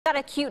Got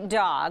a cute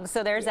dog,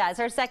 so there's that. It's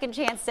our second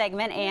chance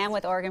segment, and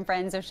with Oregon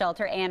Friends of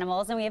Shelter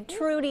Animals, and we have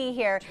Trudy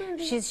here.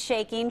 She's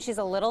shaking. She's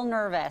a little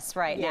nervous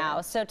right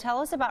now. So tell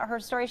us about her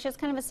story. She has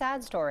kind of a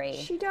sad story.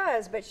 She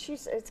does, but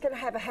it's going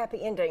to have a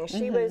happy ending.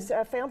 She was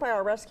found by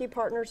our rescue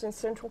partners in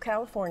Central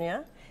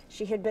California.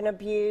 She had been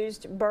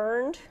abused,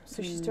 burned,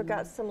 so she's still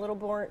got some little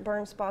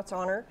burn spots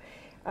on her.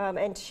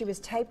 And she was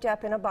taped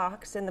up in a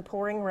box in the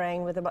pouring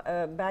rain with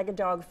a bag of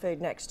dog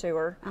food next to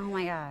her. Oh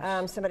my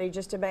gosh. Somebody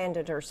just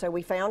abandoned her. So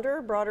we found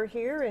her, brought her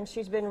here, and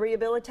she's been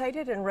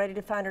rehabilitated and ready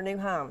to find her new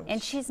home.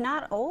 And she's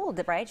not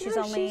old, right? She's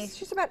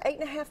she's about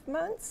 8.5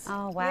 months.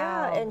 Oh,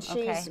 wow. Yeah, and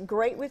she's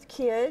great with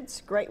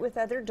kids, great with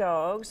other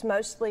dogs,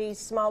 mostly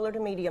smaller to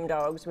medium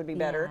dogs would be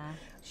better.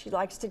 She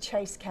likes to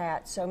chase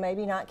cats, so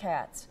maybe not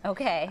cats.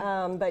 Okay.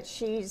 But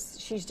she's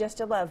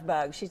just a love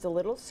bug. She's a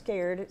little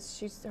scared.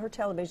 She's her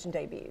television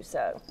debut,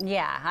 so.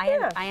 Yeah,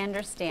 I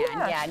understand.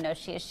 Yeah, no,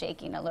 she is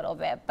shaking a little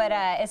bit. But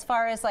as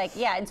far as like,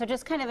 and so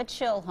just kind of a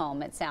chill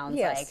home, it sounds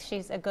like.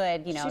 She's a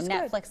good,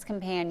 Netflix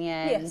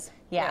companion. Yes.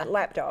 Yeah,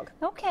 lap dog.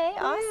 Okay,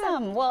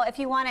 awesome. Well, if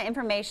you want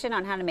information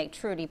on how to make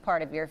Trudy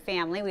part of your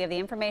family, we have the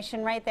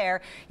information right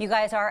there. You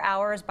guys are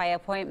hours by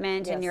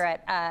appointment, and you're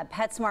at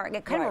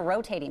PetSmart, kind of a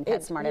rotating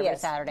PetSmart every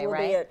Saturday,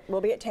 right?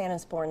 We'll be at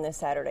Tannisbourne this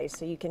Saturday,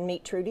 so you can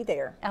meet Trudy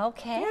there.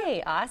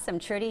 Okay, awesome.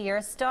 Trudy, you're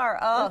a star.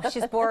 Oh,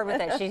 she's bored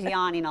with it. She's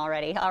yawning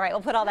already. All right,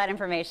 we'll put all that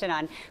information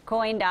on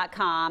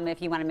coin.com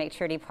if you want to make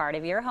Trudy part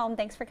of your home.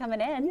 Thanks for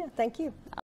coming in. Yeah, thank you.